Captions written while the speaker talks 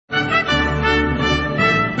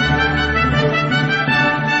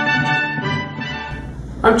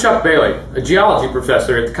I'm Chuck Bailey, a geology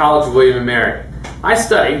professor at the College of William & Mary. I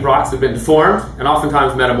study rocks that have been deformed and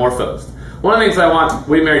oftentimes metamorphosed. One of the things I want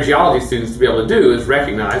William & Mary geology students to be able to do is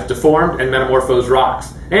recognize deformed and metamorphosed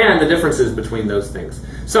rocks and the differences between those things.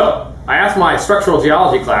 So, I asked my structural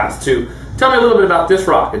geology class to tell me a little bit about this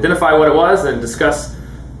rock, identify what it was, and discuss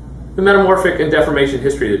the metamorphic and deformation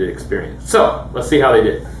history that it experienced. So, let's see how they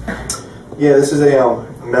did. Yeah, this is a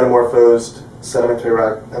metamorphosed sedimentary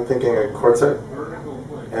rock. I'm thinking a quartzite.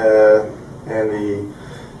 And the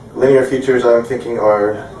linear features I'm thinking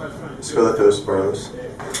are scolitos.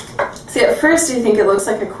 See, at first you think it looks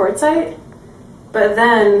like a quartzite, but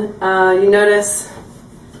then you notice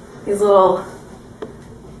these little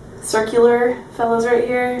circular fellows right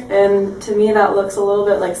here, and to me that looks a little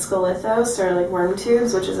bit like scolitos, or like worm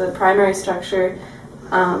tubes, which is a primary structure.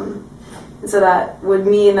 So that would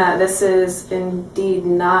mean that this is indeed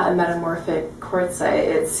not a metamorphic quartzite.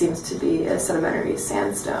 It seems to be a sedimentary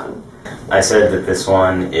sandstone. I said that this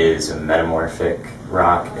one is a metamorphic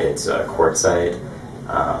rock. It's a quartzite.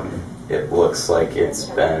 It looks like it's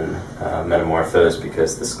been metamorphosed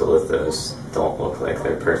because the scolitos don't look like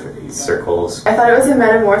they're perfect circles. I thought it was a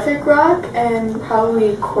metamorphic rock and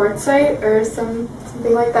probably quartzite or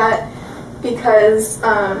something like that, because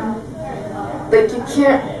like you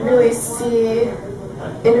can't really see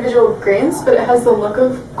individual grains, but it has the look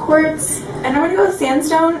of quartz. And I'm going to go with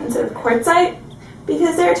sandstone instead of quartzite,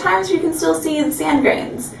 because there are times where you can still see the sand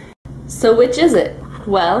grains. So which is it?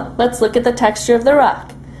 Well, let's look at the texture of the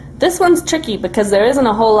rock. This one's tricky because there isn't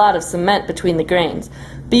a whole lot of cement between the grains,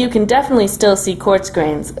 but you can definitely still see quartz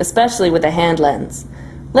grains, especially with a hand lens.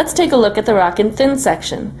 Let's take a look at the rock in thin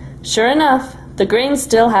section. Sure enough, the grains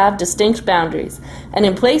still have distinct boundaries, and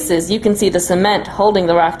in places you can see the cement holding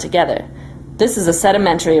the rock together. This is a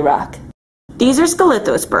sedimentary rock. These are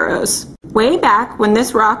scolitos burrows. Way back when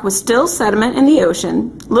this rock was still sediment in the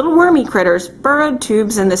ocean, little wormy critters burrowed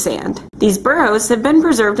tubes in the sand. These burrows have been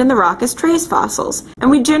preserved in the rock as trace fossils, and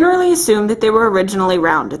we generally assume that they were originally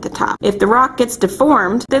round at the top. If the rock gets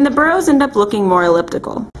deformed, then the burrows end up looking more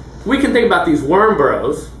elliptical. We can think about these worm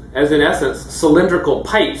burrows as, in essence, cylindrical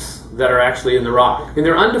pipes that are actually in the rock. In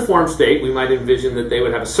their undeformed state, we might envision that they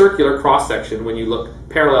would have a circular cross-section when you look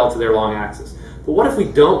parallel to their long axis. But what if we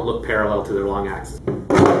don't look parallel to their long axis?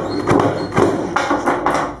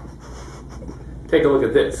 Take a look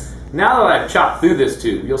at this. Now that I've chopped through this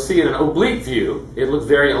tube, you'll see in an oblique view, it looks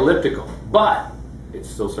very elliptical, but it's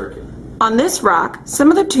still circular. On this rock, some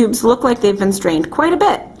of the tubes look like they've been strained quite a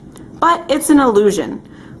bit, but it's an illusion.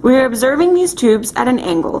 We're observing these tubes at an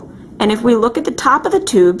angle, and if we look at the top of the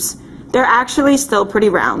tubes, they're actually still pretty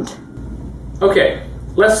round. Okay,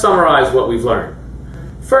 let's summarize what we've learned.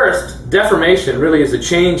 First, deformation really is a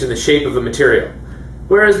change in the shape of a material,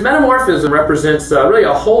 whereas metamorphism represents really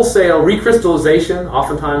a wholesale recrystallization.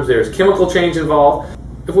 Oftentimes there's chemical change involved.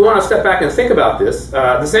 If we want to step back and think about this,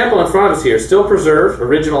 the sample in front of us here still preserves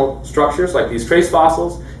original structures like these trace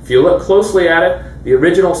fossils. If you look closely at it, the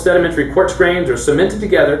original sedimentary quartz grains are cemented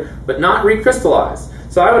together but not recrystallized.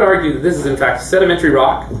 So I would argue that this is in fact a sedimentary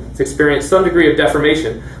rock. It's experienced some degree of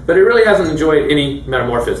deformation, but it really hasn't enjoyed any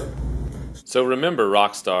metamorphism. So remember,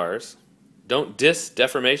 rock stars, don't diss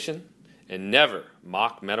deformation and never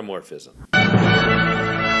mock metamorphism.